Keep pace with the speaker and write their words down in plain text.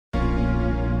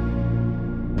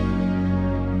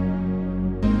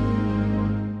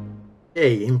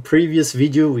Hey, in previous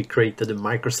video we created a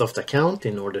Microsoft account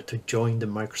in order to join the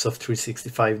Microsoft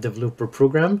 365 developer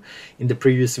program. In the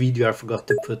previous video I forgot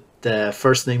to put the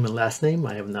first name and last name.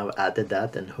 I have now added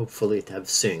that and hopefully it have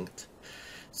synced.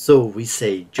 So we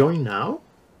say join now.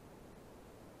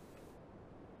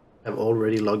 I've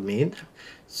already logged me in.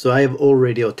 So I have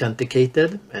already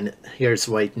authenticated, and here's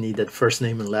why it needed first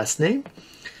name and last name.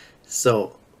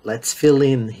 So let's fill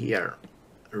in here.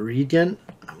 Region,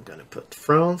 I'm gonna put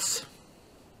France.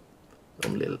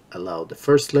 Only allow the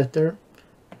first letter.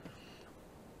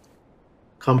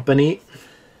 Company,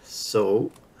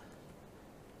 so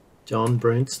John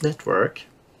Brunt's Network.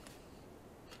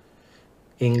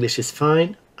 English is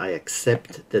fine. I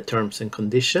accept the terms and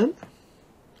condition.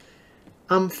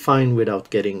 I'm fine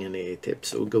without getting any tips,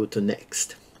 so we'll go to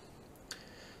next.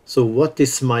 So what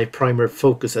is my primary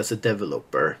focus as a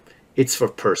developer? It's for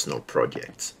personal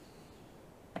projects.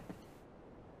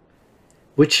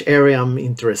 Which area I'm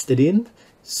interested in?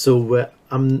 So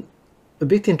I'm a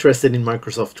bit interested in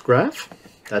Microsoft Graph.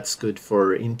 That's good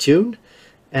for Intune,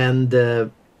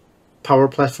 and Power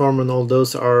Platform and all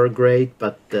those are great,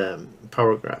 but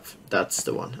Power Graph, that's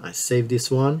the one. I save this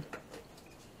one.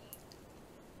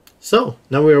 So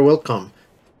now we are welcome.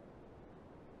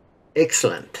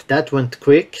 Excellent, that went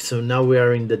quick. So now we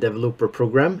are in the developer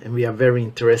program and we are very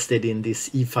interested in this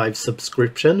E5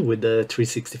 subscription with the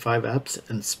 365 apps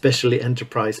and especially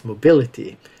enterprise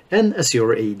mobility and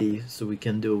Azure AD, so we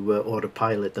can do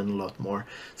autopilot and a lot more.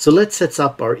 So let's set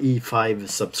up our E5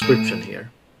 subscription here.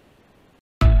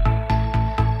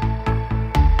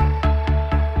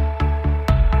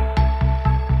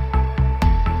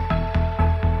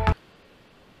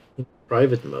 In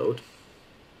private mode,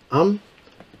 I'm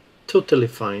totally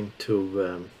fine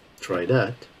to try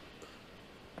that.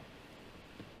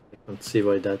 I can't see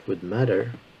why that would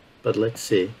matter, but let's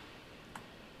see.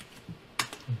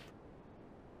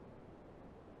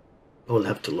 I will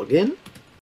have to log in.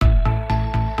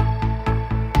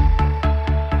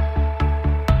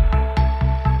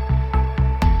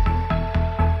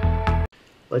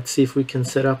 Let's see if we can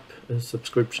set up a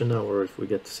subscription now or if we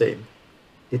get the same.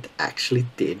 It actually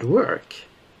did work.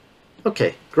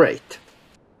 Okay, great.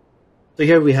 So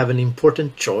here we have an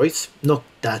important choice, not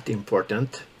that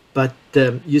important, but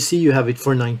you see you have it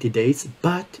for 90 days,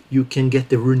 but you can get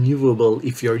the renewable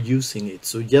if you're using it.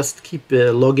 So just keep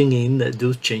logging in,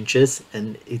 do changes,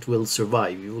 and it will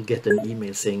survive. You will get an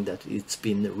email saying that it's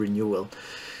been renewal.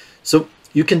 So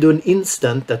you can do an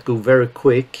instant that go very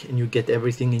quick and you get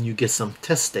everything and you get some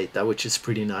test data, which is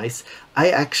pretty nice. I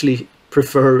actually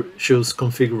prefer choose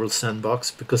configurable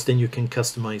sandbox because then you can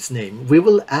customize name. We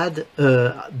will add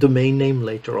a domain name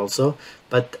later also,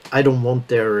 but I don't want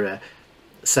their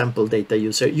sample data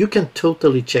user. You can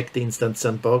totally check the instant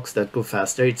sandbox, that go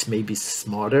faster. It's maybe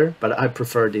smarter, but I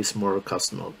prefer this more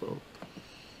customizable.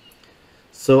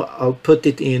 So I'll put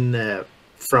it in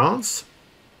France.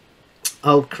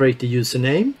 I'll create a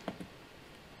username.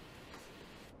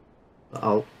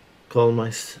 I'll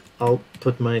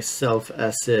put myself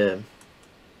as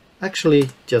actually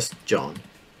just John.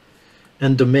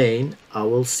 And domain, I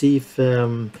will see if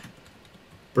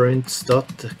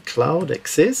Brunts.cloud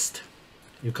exists.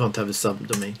 You can't have a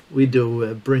subdomain. We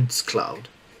do Brunts Cloud.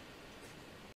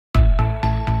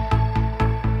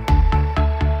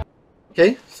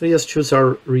 Okay, so just choose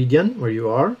our region where you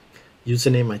are.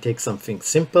 Username, I take something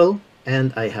simple,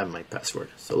 and I have my password.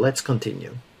 So let's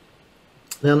continue.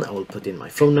 Then I will put in my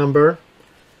phone number.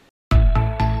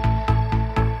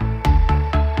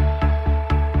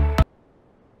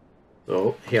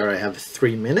 So here I have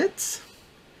 3 minutes.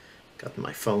 Got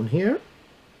my phone here.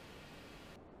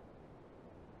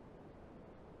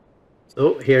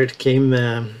 So here it came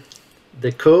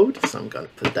the code, so I'm going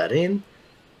to put that in.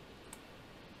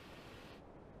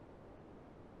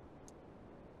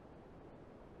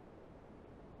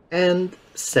 And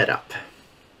set up.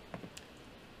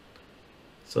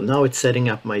 So now it's setting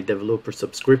up my developer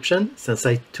subscription. Since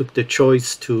I took the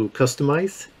choice to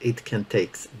customize, it can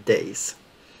take days,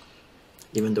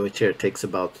 even though it here takes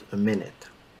about a minute.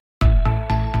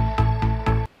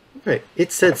 Okay,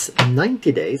 it says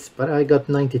 90 days, but I got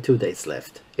 92 days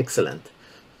left. Excellent.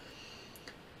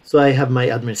 So I have my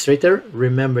administrator.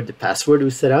 Remember the password we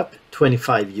set up,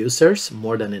 25 users,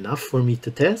 more than enough for me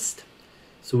to test.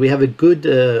 So we have a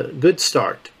good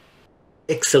start.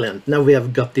 Excellent, now we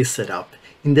have got this set up.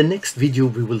 In the next video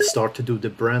we will start to do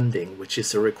the branding, which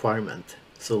is a requirement.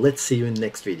 So let's see you in the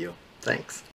next video. Thanks.